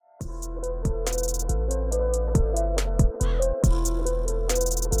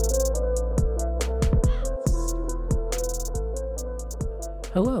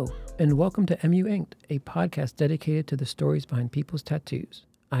Hello, and welcome to MU Inked, a podcast dedicated to the stories behind people's tattoos.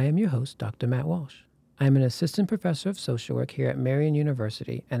 I am your host, Dr. Matt Walsh. I am an assistant professor of social work here at Marians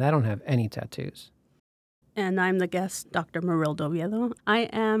University, and I don't have any tattoos. And I'm the guest, Dr. Marilda Oviedo. I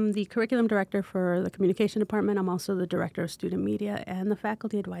am the curriculum director for the communication department. I'm also the director of student media and the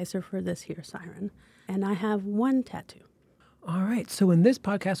faculty advisor for this here Siren. And I have one tattoo. All right, so in this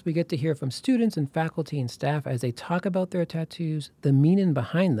podcast, we get to hear from students and faculty and staff as they talk about their tattoos, the meaning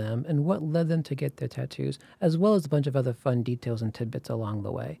behind them, and what led them to get their tattoos, as well as a bunch of other fun details and tidbits along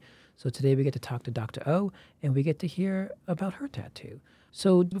the way. So today we get to talk to Dr. O, and we get to hear about her tattoo.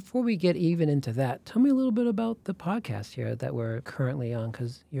 So before we get even into that, tell me a little bit about the podcast here that we're currently on,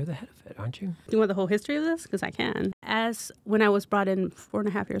 because you're the head of it, aren't you? Do you want the whole history of this? Because I can. When I was brought in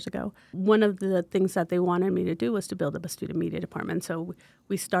 4.5 years ago, one of the things that they wanted me to do was to build up a student media department. So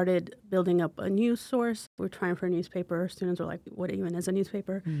we started building up a news source. We're trying for a newspaper. Students were like, what even is a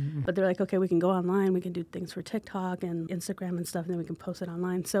newspaper? Mm-hmm. But they're like, okay, we can go online. We can do things for TikTok and Instagram and stuff, and then we can post it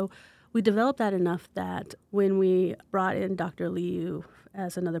online. So we developed that enough that when we brought in Dr. Liu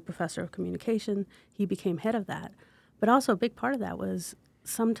as another professor of communication, he became head of that. But also a big part of that was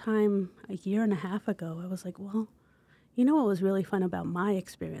sometime a year and a half ago, I was like, well, you know what was really fun about my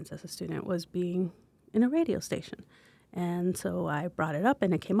experience as a student was being in a radio station. And so I brought it up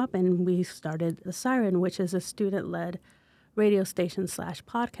and it came up and we started the Siren, which is a student-led radio station /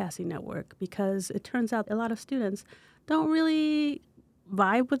 podcasting network, because it turns out a lot of students don't really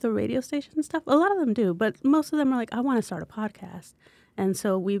vibe with the radio station stuff. A lot of them do, but most of them are like, I want to start a podcast. And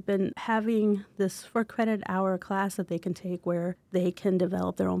so we've been having this 4-credit hour class that they can take where they can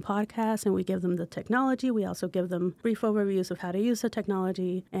develop their own podcast, and we give them the technology. We also give them brief overviews of how to use the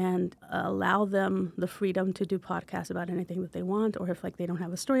technology and allow them the freedom to do podcasts about anything that they want, or if they don't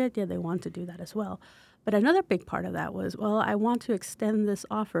have a story idea, they want to do that as well. But another big part of that was, well, I want to extend this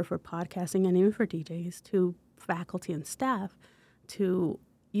offer for podcasting and even for DJs to faculty and staff to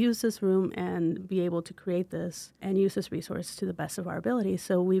use this room and be able to create this and use this resource to the best of our ability.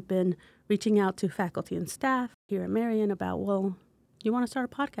 So we've been reaching out to faculty and staff here at Marian about, well, you want to start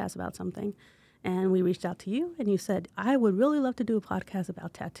a podcast about something? And we reached out to you and you said, I would really love to do a podcast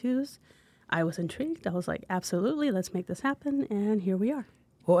about tattoos. I was intrigued. I was like, absolutely, let's make this happen. And here we are.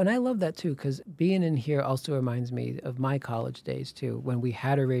 Well, and I love that too, because being in here also reminds me of my college days too, when we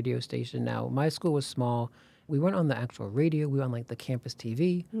had a radio station. Now, my school was small. We weren't on the actual radio. We were on the campus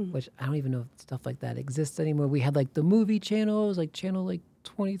TV, which I don't even know if stuff like that exists anymore. We had the movie channels, channel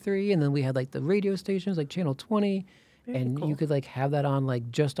 23, and then we had the radio stations, channel 20. Very and cool. You could have that on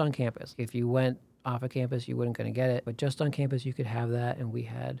just on campus. If you went off of campus, you weren't going to get it. But just on campus, you could have that. And we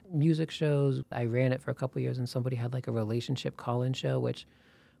had music shows. I ran it for a couple of years, and somebody had a relationship call-in show, which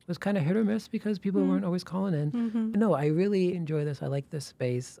was kind of hit or miss because people weren't always calling in. Mm-hmm. No, I really enjoy this. I like this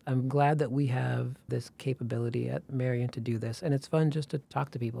space. I'm glad that we have this capability at Marian to do this. And it's fun just to talk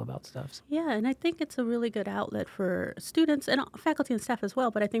to people about stuff. Yeah, and I think it's a really good outlet for students and faculty and staff as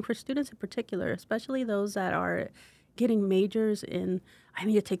well. But I think for students in particular, especially those that are getting majors in, I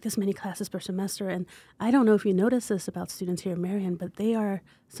need to take this many classes per semester. And I don't know if you notice this about students here at Marian, but they are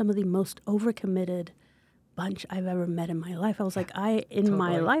some of the most overcommitted bunch I've ever met in my life. I was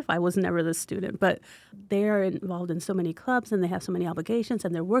my life, I was never this student, but they are involved in so many clubs and they have so many obligations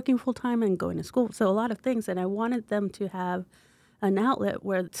and they're working full time and going to school. So a lot of things. And I wanted them to have an outlet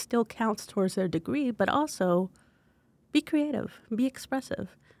where it still counts towards their degree, but also be creative, be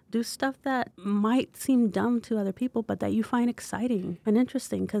expressive, do stuff that might seem dumb to other people, but that you find exciting and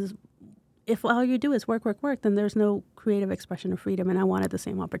interesting. Because if all you do is work, then there's no creative expression or freedom. And I wanted the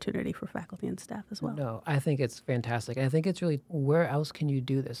same opportunity for faculty and staff as well. No, I think it's fantastic. I think it's really, where else can you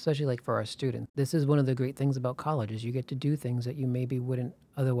do this, especially for our students? This is one of the great things about college is you get to do things that you maybe wouldn't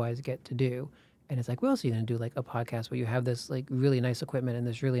otherwise get to do. And it's where else are you going to do a podcast where you have this really nice equipment in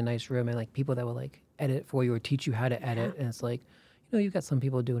this really nice room and people that will edit for you or teach you how to edit. Yeah. And it's you've got some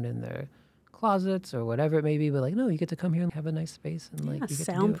people doing it in their closets or whatever it may be, but no, you get to come here and have a nice space and you get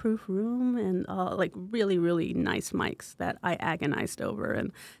soundproof room and really, really nice mics that I agonized over.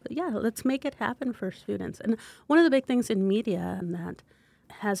 And let's make it happen for students. And one of the big things in media that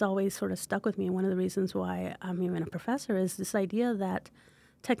has always sort of stuck with me, and one of the reasons why I'm even a professor, is this idea that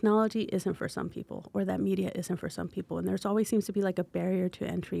technology isn't for some people or that media isn't for some people. And there's always seems to be a barrier to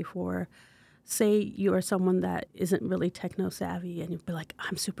entry for, say you are someone that isn't really techno-savvy and you'd be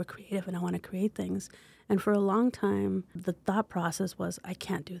I'm super creative and I want to create things. And for a long time, the thought process was, I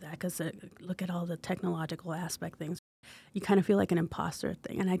can't do that because look at all the technological aspect things. you kind of feel like an imposter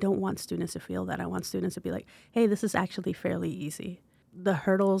thing. And I don't want students to feel that. I want students to be like, hey, this is actually fairly easy. The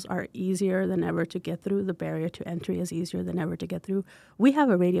hurdles are easier than ever to get through. The barrier to entry is easier than ever to get through. We have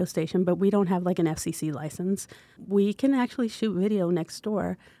a radio station, but we don't have like an FCC license. We can actually shoot video next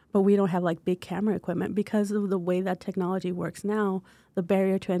door, but we don't have like big camera equipment because of the way that technology works now. The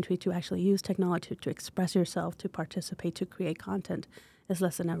barrier to entry to actually use technology to express yourself, to participate, to create content is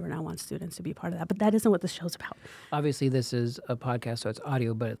less than ever, and I want students to be part of that. But that isn't what this show's about. Obviously, this is a podcast, so it's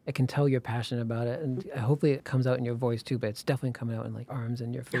audio, but I can tell you're passionate about it, and hopefully it comes out in your voice too, but it's definitely coming out in like arms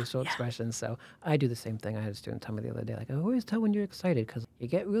and your facial expressions. So I do the same thing. I had a student tell me the other day, like, I always tell when you're excited because you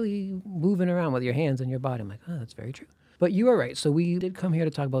get really moving around with your hands and your body. I'm like, oh, that's very true. But you are right. So we did come here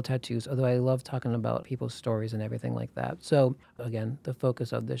to talk about tattoos, although I love talking about people's stories and everything like that. So again, the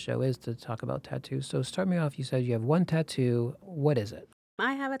focus of this show is to talk about tattoos. So start me off. You said you have one tattoo. What is it?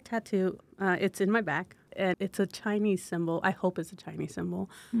 I have a tattoo. It's in my back, and it's a Chinese symbol. I hope it's a Chinese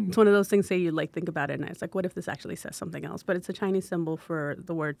symbol. It's one of those things, say you like think about it, and it's like, what if this actually says something else? But it's a Chinese symbol for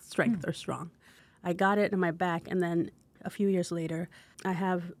the word strength or strong. I got it in my back, and then a few years later, I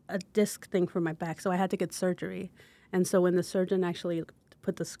have a disc thing for my back, so I had to get surgery. And so when the surgeon actually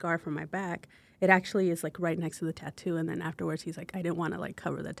put the scarf on my back, it actually is like right next to the tattoo. And then afterwards, he's like, I didn't want to like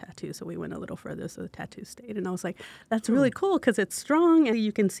cover the tattoo. So we went a little further, so the tattoo stayed. And I was like, that's really cool because it's strong and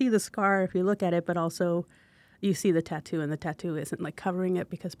you can see the scar if you look at it, but also you see the tattoo, and the tattoo isn't like covering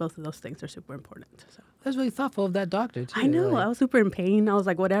it because both of those things are super important. So That's really thoughtful of that doctor, too. I know. Like, I was super in pain. I was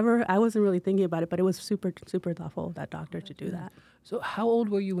like, whatever. I wasn't really thinking about it, but it was super, super thoughtful of that doctor to do that. so how old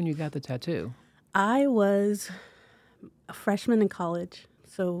were you when you got the tattoo? I was a freshman in college,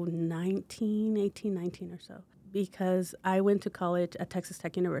 so 19 or so, because I went to college at Texas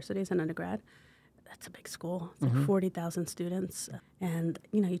Tech University as an undergrad. That's a big school. It's like 40,000 students. And,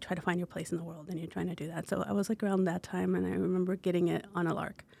 you try to find your place in the world, and you're trying to do that. So I was like around that time, and I remember getting it on a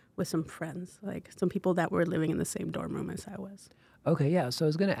lark with some friends, like some people that were living in the same dorm room as I was. Okay, yeah. So I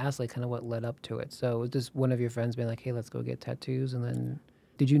was going to ask like kind of what led up to it. So was just one of your friends being like, hey, let's go get tattoos? And then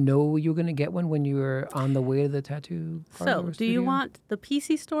did you know you were going to get one when you were on the way to the tattoo parlor So or do you studio? want the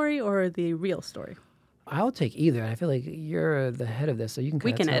PC story or the real story? I'll take either. I feel like you're the head of this, so you can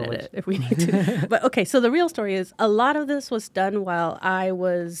We kind can of tell edit it if we need to. But okay, so the real story is a lot of this was done while I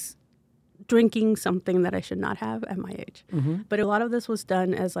was drinking something that I should not have at my age. But a lot of this was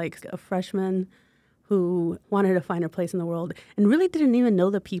done as like a freshman who wanted to find her place in the world and really didn't even know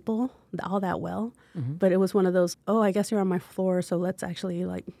the people all that well. But it was one of those, oh, I guess you're on my floor, so let's actually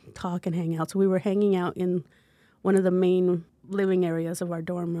like talk and hang out. So we were hanging out in one of the main living areas of our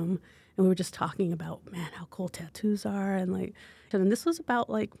dorm room, and we were just talking about, man, how cool tattoos are. And this was about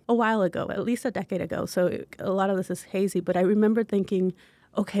like a while ago, at least a decade ago. So a lot of this is hazy, but I remember thinking,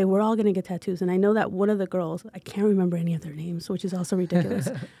 okay, we're all going to get tattoos. And I know that one of the girls, I can't remember any of their names, which is also ridiculous.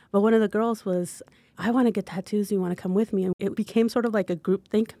 But one of the girls was, I want to get tattoos. Do you want to come with me? And it became sort of like a group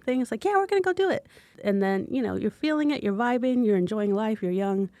think thing. It's like, yeah, we're going to go do it. And then, you're feeling it, you're vibing, you're enjoying life, you're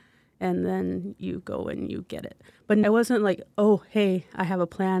young. And then you go and you get it. But it wasn't like, oh, hey, I have a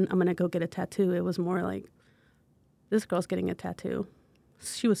plan. I'm going to go get a tattoo. It was more like, this girl's getting a tattoo.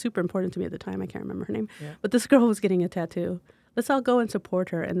 She was super important to me at the time. I can't remember her name. Yeah. But this girl was getting a tattoo. Let's all go and support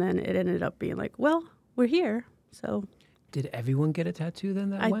her. And then it ended up being like, well, we're here. So Did everyone get a tattoo then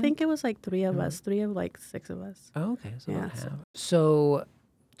that I went? think it was like 3 of us, 3 of like 6 of us. Oh, okay. So Yeah, about half. So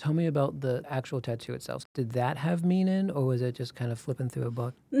tell me about the actual tattoo itself. Did that have meaning, or was it just kind of flipping through a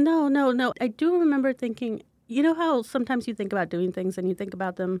book? No. I do remember thinking, you know how sometimes you think about doing things and you think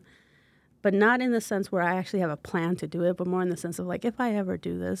about them, but not in the sense where I actually have a plan to do it, but more in the sense of like, if I ever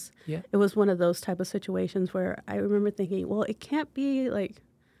do this, it was one of those type of situations where I remember thinking, well, it can't be like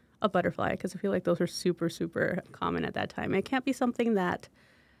a butterfly, because I feel like those are super, super common at that time. It can't be something that,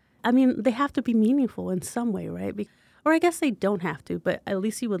 they have to be meaningful in some way, right? Or I guess they don't have to, but at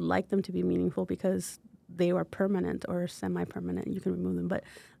least you would like them to be meaningful because they were permanent or semi-permanent. You can remove them, but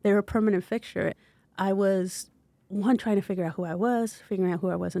they were a permanent fixture. I was, trying to figure out who I was, figuring out who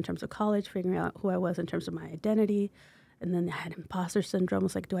I was in terms of college, figuring out who I was in terms of my identity. And then I had imposter syndrome. I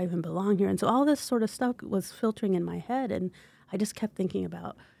was like, do I even belong here? And so all this sort of stuff was filtering in my head. And I just kept thinking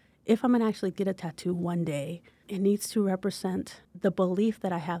about, if I'm going to actually get a tattoo one day, it needs to represent the belief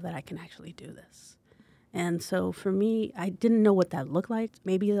that I have that I can actually do this. And so for me, I didn't know what that looked like.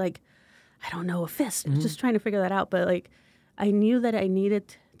 Maybe like, I don't know, a fist. Just trying to figure that out. But like, I knew that I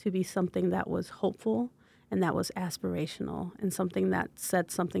needed to be something that was hopeful and that was aspirational, and something that said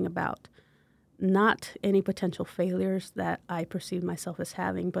something about not any potential failures that I perceived myself as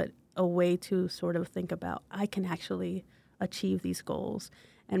having, but a way to sort of think about, I can actually achieve these goals.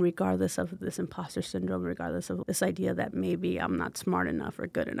 And regardless of this imposter syndrome, regardless of this idea that maybe I'm not smart enough or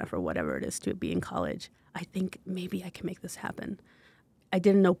good enough or whatever it is to be in college, I think maybe I can make this happen. I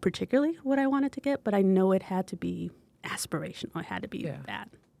didn't know particularly what I wanted to get, but I know it had to be aspirational. It had to be that.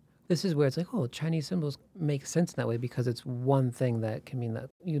 This is where it's like, oh, Chinese symbols make sense that way because it's one thing that can mean that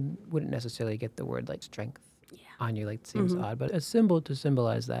you wouldn't necessarily get the word like strength on you. Like, it seems odd, but a symbol to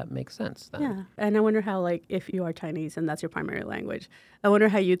symbolize that makes sense then. Yeah. And I wonder how, like, if you are Chinese and that's your primary language, I wonder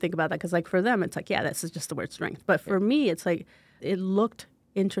how you think about that. Because, like, for them, it's like, yeah, this is just the word strength. But for me, it's like, it looked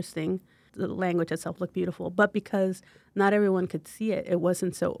interesting. The language itself looked beautiful. But because not everyone could see it, it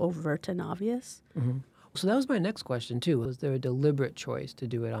wasn't so overt and obvious. So that was my next question, too. Was there a deliberate choice to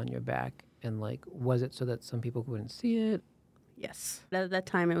do it on your back? And, like, was it so that some people wouldn't see it? Yes. At that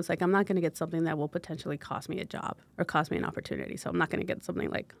time, it was like, I'm not going to get something that will potentially cost me a job or cost me an opportunity. So I'm not going to get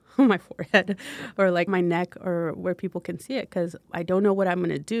something like on my forehead or like my neck or where people can see it because I don't know what I'm going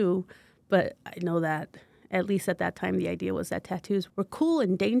to do. But I know that at least at that time, the idea was that tattoos were cool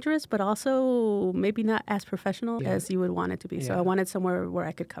and dangerous, but also maybe not as professional as you would want it to be. So I wanted somewhere where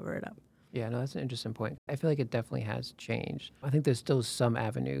I could cover it up. Yeah, no, that's an interesting point. I feel like it definitely has changed. I think there's still some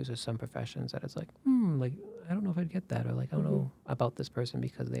avenues or some professions that it's like, like, I don't know if I'd get that, or like, I don't know about this person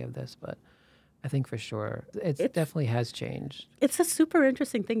because they have this, but I think for sure it definitely has changed. It's a super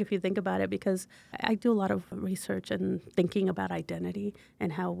interesting thing if you think about it, because I do a lot of research and thinking about identity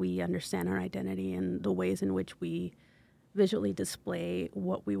and how we understand our identity and the ways in which we visually display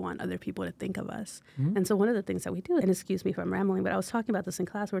what we want other people to think of us. And so one of the things that we do, and excuse me if I'm rambling, but I was talking about this in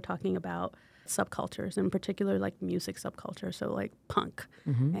class, we're talking about subcultures, in particular like music subculture, so like punk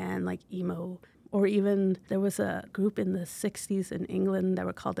and like emo, or even there was a group in the 60s in England that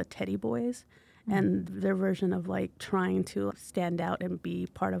were called the Teddy Boys. And their version of like trying to stand out and be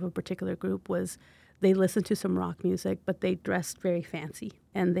part of a particular group was they listened to some rock music, but they dressed very fancy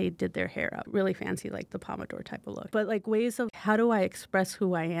and they did their hair up really fancy, like the Pomodoro type of look. But like ways of how do I express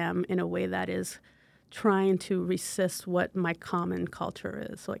who I am in a way that is trying to resist what my common culture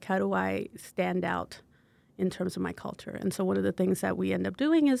is. So like how do I stand out in terms of my culture? And so one of the things that we end up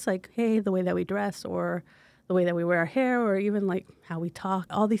doing is like, hey, the way that we dress or the way that we wear our hair or even like how we talk,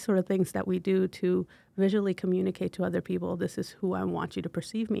 all these sort of things that we do to visually communicate to other people, this is who I want you to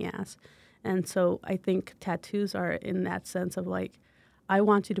perceive me as. And so I think tattoos are in that sense of like, I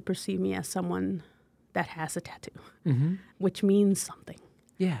want you to perceive me as someone that has a tattoo, which means something.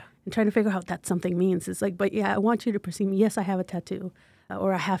 Yeah. And trying to figure out what that something means. It's like, but yeah, I want you to perceive me. Yes, I have a tattoo,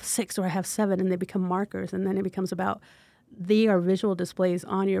 or I have 6, or I have 7, and they become markers. And then it becomes about, they are visual displays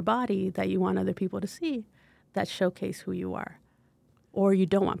on your body that you want other people to see that showcase who you are. Or you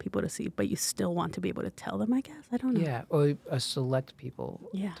don't want people to see, but you still want to be able to tell them, I guess. I don't know. Yeah, or select people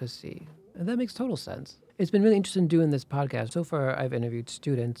to see. And that makes total sense. It's been really interesting doing this podcast. So far, I've interviewed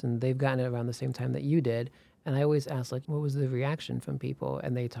students, and they've gotten it around the same time that you did. And I always ask, like, what was the reaction from people?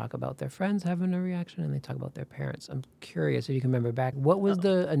 And they talk about their friends having a reaction, and they talk about their parents. I'm curious if you can remember back. What was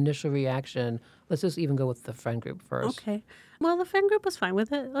the initial reaction? Let's just even go with the friend group first. Okay. Well, the friend group was fine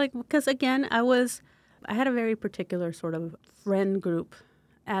with it. Like, because again, I had a very particular sort of friend group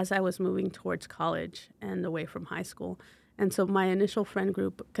as I was moving towards college and away from high school. And so my initial friend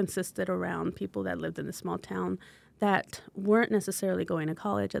group consisted around people that lived in a small town that weren't necessarily going to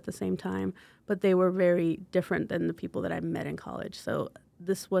college at the same time, but they were very different than the people that I met in college. So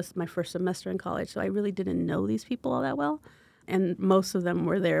this was my first semester in college, so I really didn't know these people all that well. And most of them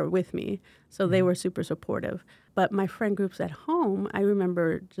were there with me, so they were super supportive. But my friend groups at home, I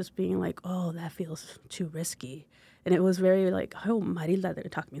remember just being like, oh, that feels too risky. And it was very like, oh, Marilda, they're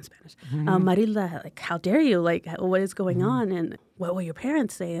talking in Spanish. Marilda, like, how dare you? Like, what is going on? And what will your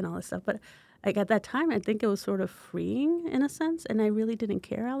parents say? And all this stuff. But like at that time, I think it was sort of freeing in a sense. And I really didn't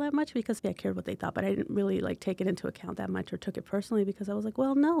care all that much because I cared what they thought. But I didn't really like take it into account that much or took it personally because I was like,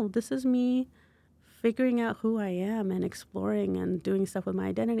 well, no, this is me figuring out who I am and exploring and doing stuff with my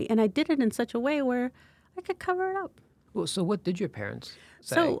identity. And I did it in such a way where I could cover it up. Well, so what did your parents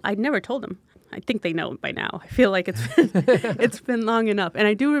say? So I never told them. I think they know by now. I feel like it's been long enough. And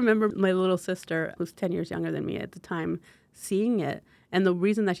I do remember my little sister, who's 10 years younger than me at the time, seeing it. And the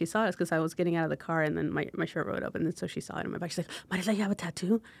reason that she saw it is because I was getting out of the car and then my shirt rode up. And then so she saw it in my back. She's like, Marilda, you have a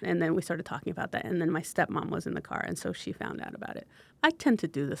tattoo? And then we started talking about that. And then my stepmom was in the car. And so she found out about it. I tend to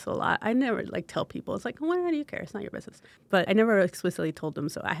do this a lot. I never tell people. It's like, why do you care? It's not your business. But I never explicitly told them,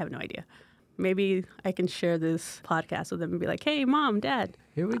 so I have no idea. Maybe I can share this podcast with them and be like, hey, Mom, Dad.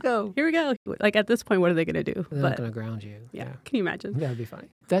 Here we go. Here we go. Like at this point, what are they going to do? They're not going to ground you. Yeah. Can you imagine? That would be funny.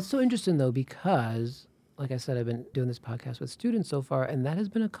 That's so interesting, though, because, like I said, I've been doing this podcast with students so far, and that has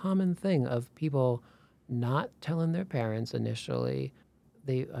been a common thing of people not telling their parents initially.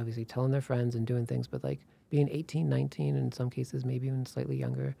 they obviously telling their friends and doing things, but like being 18, 19, in some cases, maybe even slightly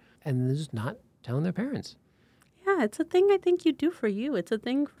younger, and they're just not telling their parents. Yeah, it's a thing I think you do for you. It's a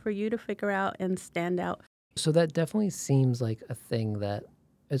thing for you to figure out and stand out. So that definitely seems like a thing that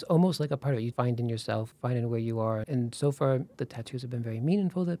is almost like a part of it. You find in yourself, finding where you are. And so far, the tattoos have been very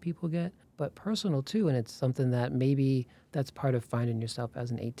meaningful that people get, but personal too. And it's something that maybe that's part of finding yourself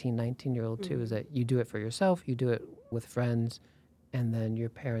as an 18, 19-year-old too, is that you do it for yourself, you do it with friends, and then your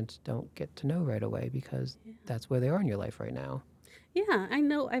parents don't get to know right away because that's where they are in your life right now. Yeah, I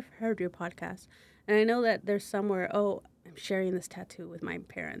know. I've heard your podcast, and I know that there's somewhere, oh, I'm sharing this tattoo with my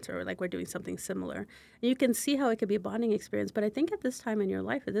parents, or like we're doing something similar. And you can see how it could be a bonding experience. But I think at this time in your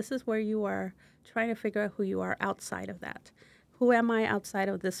life, this is where you are trying to figure out who you are outside of that. Who am I outside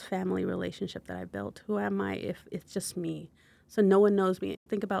of this family relationship that I built? Who am I if it's just me? So no one knows me.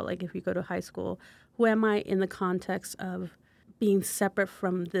 Think about like if you go to high school, who am I in the context of being separate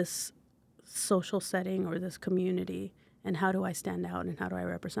from this social setting or this community, and how do I stand out and how do I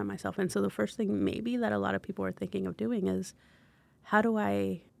represent myself? And so the first thing maybe that a lot of people are thinking of doing is, how do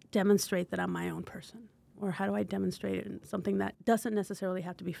I demonstrate that I'm my own person? Or how do I demonstrate it in something that doesn't necessarily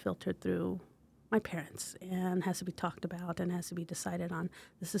have to be filtered through my parents and has to be talked about and has to be decided on,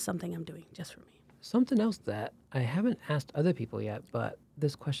 this is something I'm doing just for me. Something else that I haven't asked other people yet, but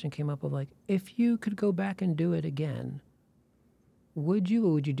this question came up of like, if you could go back and do it again, would you,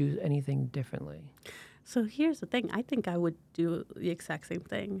 or would you do anything differently? So here's the thing. I think I would do the exact same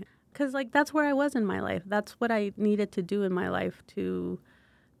thing because, like, that's where I was in my life. That's what I needed to do in my life to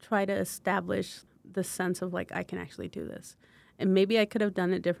try to establish the sense of, like, I can actually do this. And maybe I could have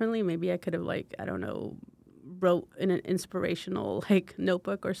done it differently. Maybe I could have, like, I don't know, wrote in an inspirational, like,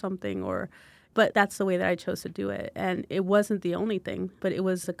 notebook or something, but that's the way that I chose to do it. And it wasn't the only thing, but it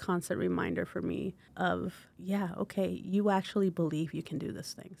was a constant reminder for me of, yeah, okay, you actually believe you can do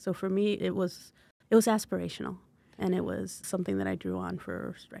this thing. So for me, it was aspirational, and it was something that I drew on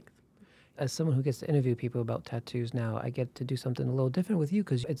for strength. As someone who gets to interview people about tattoos now, I get to do something a little different with you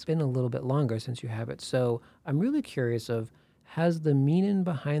because it's been a little bit longer since you have it. So I'm really curious of, has the meaning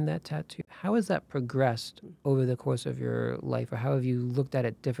behind that tattoo, how has that progressed over the course of your life? Or how have you looked at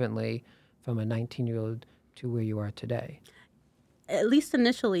it differently from a 19-year-old to where you are today? At least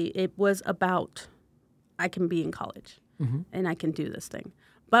initially, it was about I can be in college and I can do this thing.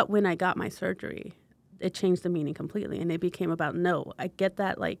 But when I got my surgery, it changed the meaning completely. And it became about, no, I get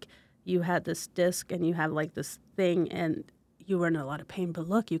that, like, you had this disc and you have like this thing and you were in a lot of pain, but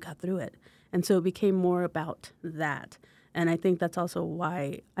look, you got through it. And so it became more about that. And I think that's also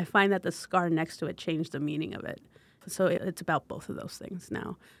why I find that the scar next to it changed the meaning of it. So it's about both of those things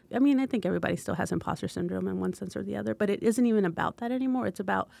now. I mean, I think everybody still has imposter syndrome in one sense or the other, but it isn't even about that anymore. It's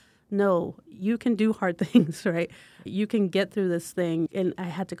about, no, you can do hard things, right? You can get through this thing. And I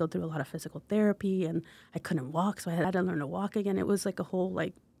had to go through a lot of physical therapy and I couldn't walk, so I had to learn to walk again. It was like a whole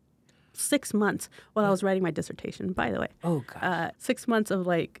 6 months while I was writing my dissertation, by the way. Oh, gosh. 6 months of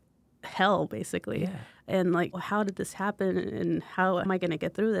hell, basically. Yeah. And how did this happen and how am I going to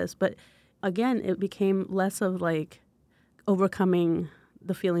get through this? But again, it became less of overcoming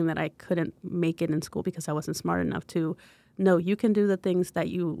the feeling that I couldn't make it in school because I wasn't smart enough to, no, you can do the things that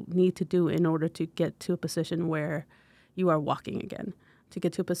you need to do in order to get to a position where you are walking again, to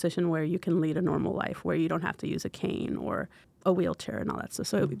get to a position where you can lead a normal life, where you don't have to use a cane or a wheelchair and all that stuff.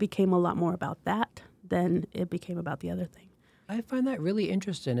 So it became a lot more about that than it became about the other thing. I find that really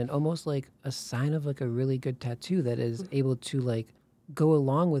interesting and almost like a sign of a really good tattoo that is able to go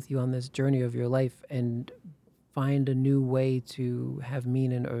along with you on this journey of your life and find a new way to have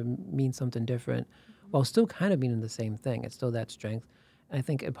meaning or mean something different while still kind of meaning the same thing. It's still that strength. And I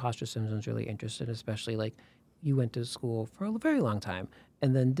think imposter syndrome is really interesting, especially you went to school for a very long time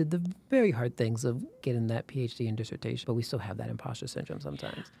and then did the very hard things of getting that PhD and dissertation, but we still have that imposter syndrome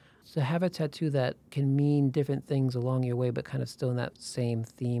sometimes. So have a tattoo that can mean different things along your way, but kind of still in that same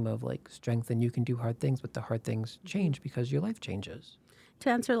theme of strength, and you can do hard things, but the hard things change because your life changes.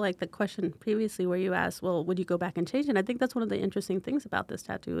 To answer the question previously where you asked, well, would you go back and change it? I think that's one of the interesting things about this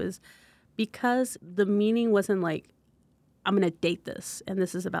tattoo is because the meaning wasn't I'm going to date this, and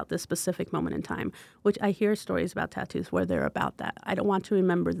this is about this specific moment in time, which I hear stories about tattoos where they're about that. I don't want to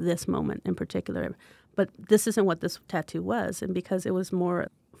remember this moment in particular, but this isn't what this tattoo was. And because it was more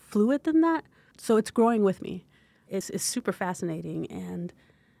fluid than that, so it's growing with me. It's super fascinating. And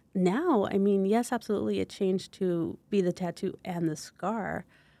now, I mean, yes, absolutely, it changed to be the tattoo and the scar.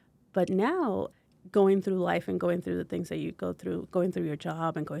 But now, going through life and going through the things that you go through, going through your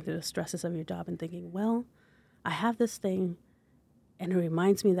job and going through the stresses of your job and thinking, well, I have this thing, and it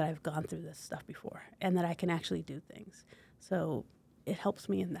reminds me that I've gone through this stuff before and that I can actually do things. So it helps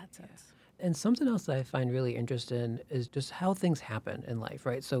me in that sense. And something else that I find really interesting is just how things happen in life,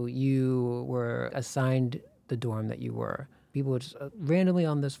 right? So you were assigned the dorm that you were. People were just randomly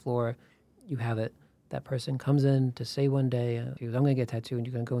on this floor. You have it. That person comes in to say one day, I'm going to get a tattoo and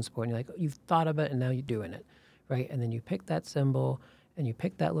you're going to go in sport. And you're like, you've thought about it and now you're doing it, right? And then you pick that symbol and you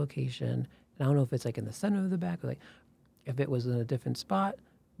pick that location. And I don't know if it's like in the center of the back or like if it was in a different spot,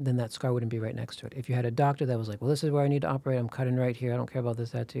 then that scar wouldn't be right next to it. If you had a doctor that was like, well, this is where I need to operate, I'm cutting right here, I don't care about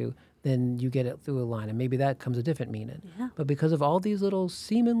this tattoo, then you get it through a line. And maybe that comes a different meaning. Yeah. But because of all these little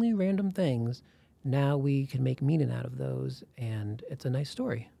seemingly random things, now we can make meaning out of those. And it's a nice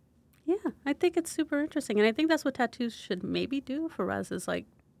story. Yeah, I think it's super interesting. And I think that's what tattoos should maybe do for us is like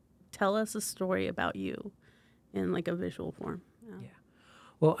tell us a story about you in like a visual form. Yeah.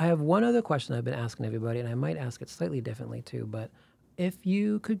 Well, I have one other question I've been asking everybody, and I might ask it slightly differently too, but if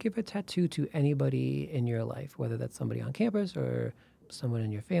you could give a tattoo to anybody in your life, whether that's somebody on campus or someone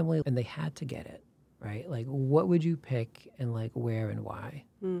in your family, and they had to get it, right? Like, what would you pick and like where and why?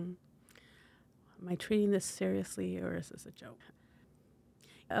 Am I treating this seriously or is this a joke?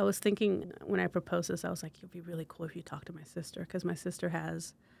 I was thinking when I proposed this, I was like, it'd be really cool if you talked to my sister because my sister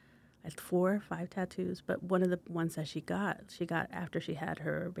has like 4 or 5 tattoos, but one of the ones that she got after she had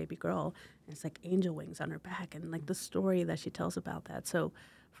her baby girl, and it's like angel wings on her back, and like the story that she tells about that. So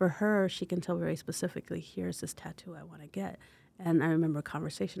for her, she can tell very specifically, here's this tattoo I want to get. And I remember a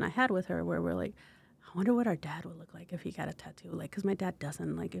conversation I had with her where we're like, I wonder what our dad would look like if he got a tattoo, like, because my dad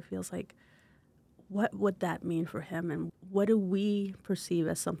doesn't, like, it feels like, what would that mean for him, and what do we perceive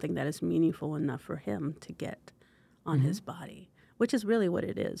as something that is meaningful enough for him to get on his body? Which is really what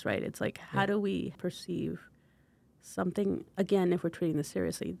it is, right? It's like, how do we perceive something, again, if we're treating this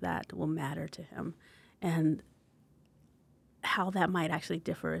seriously, that will matter to him, and how that might actually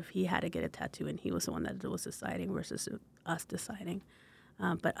differ if he had to get a tattoo and he was the one that was deciding versus us deciding.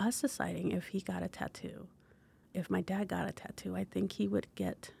 But us deciding if he got a tattoo, if my dad got a tattoo, I think he would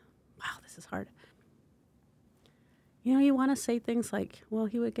get, wow, this is hard. You know, you want to say things like, well,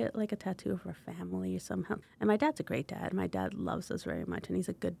 he would get like a tattoo of our family somehow. And my dad's a great dad. My dad loves us very much, and he's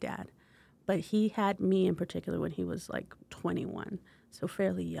a good dad. But he had me in particular when he was like 21, so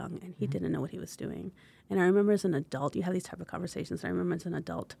fairly young, and he didn't know what he was doing. And I remember as an adult, you have these type of conversations. I remember as an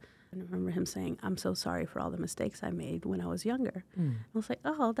adult, and I remember him saying, I'm so sorry for all the mistakes I made when I was younger. I was like,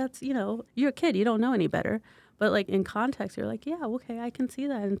 oh, that's, you know, you're a kid. You don't know any better. But like in context, you're like, yeah, okay, I can see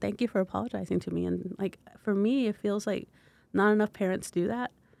that. And thank you for apologizing to me. And like, for me, it feels like not enough parents do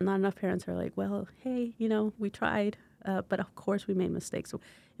that. Not enough parents are like, well, hey, you know, we tried, but of course we made mistakes. So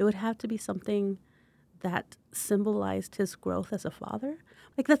it would have to be something that symbolized his growth as a father.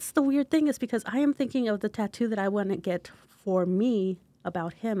 Like, that's the weird thing, is because I am thinking of the tattoo that I want to get for me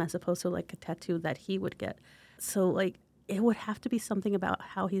about him as opposed to like a tattoo that he would get. So like, it would have to be something about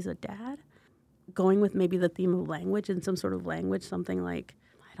how he's a dad, going with maybe the theme of language and some sort of language, something like,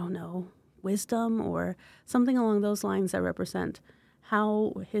 I don't know, wisdom or something along those lines that represent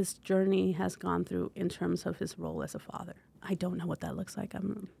how his journey has gone through in terms of his role as a father. I don't know what that looks like.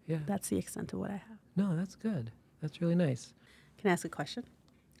 That's the extent of what I have. No, that's good. That's really nice. Can I ask a question?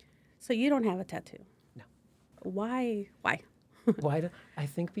 So you don't have a tattoo. No. Why? I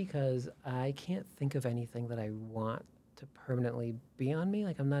think because I can't think of anything that I want to permanently be on me.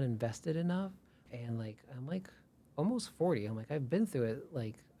 Like, I'm not invested enough. And like, I'm like almost 40. I'm like, I've been through it.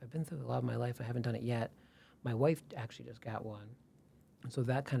 Like, I've been through a lot of my life. I haven't done it yet. My wife actually just got one. And so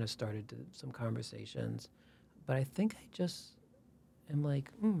that kind of started some conversations. But I think I just am like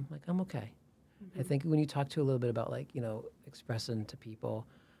I'm okay. I think when you talk to a little bit about like, you know, expressing to people,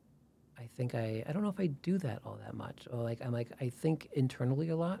 I think I don't know if I do that all that much. Or like, I think internally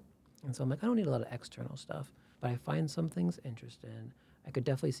a lot. And so I'm like, I don't need a lot of external stuff, but I find some things interesting. I could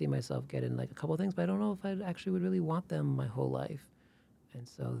definitely see myself getting like a couple of things, but I don't know if I actually would really want them my whole life. And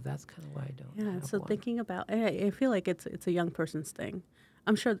so that's kind of why I don't have So one. thinking about, I feel like it's a young person's thing.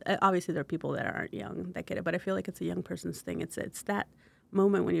 I'm sure, obviously there are people that aren't young that get it, but I feel like it's a young person's thing. It's that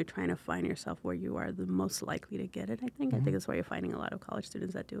moment when you're trying to find yourself where you are the most likely to get it, I think. I think that's why you're finding a lot of college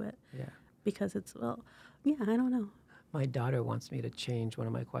students that do it. Yeah. Because it's, well, yeah, I don't know. My daughter wants me to change one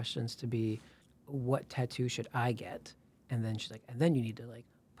of my questions to be, what tattoo should I get? And then she's like, and then you need to like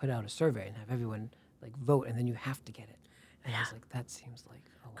put out a survey and have everyone like vote, and then you have to get it. And I was like, that seems like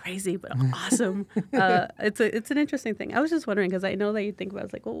a lot. Crazy, but awesome. It's an interesting thing. I was just wondering, because I know that you think about it,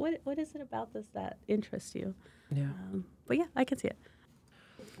 it's like, well, what is it about this that interests you? Yeah. But yeah, I can see it.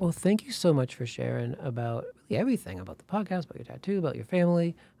 Well, thank you so much for sharing about really everything, about the podcast, about your tattoo, about your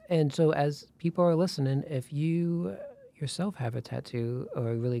family. And so as people are listening, if you yourself have a tattoo or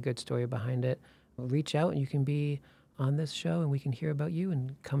a really good story behind it, reach out and you can be on this show and we can hear about you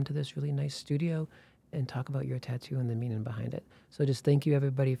and come to this really nice studio and talk about your tattoo and the meaning behind it. So just thank you,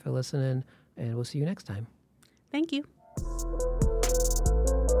 everybody, for listening, and we'll see you next time. Thank you.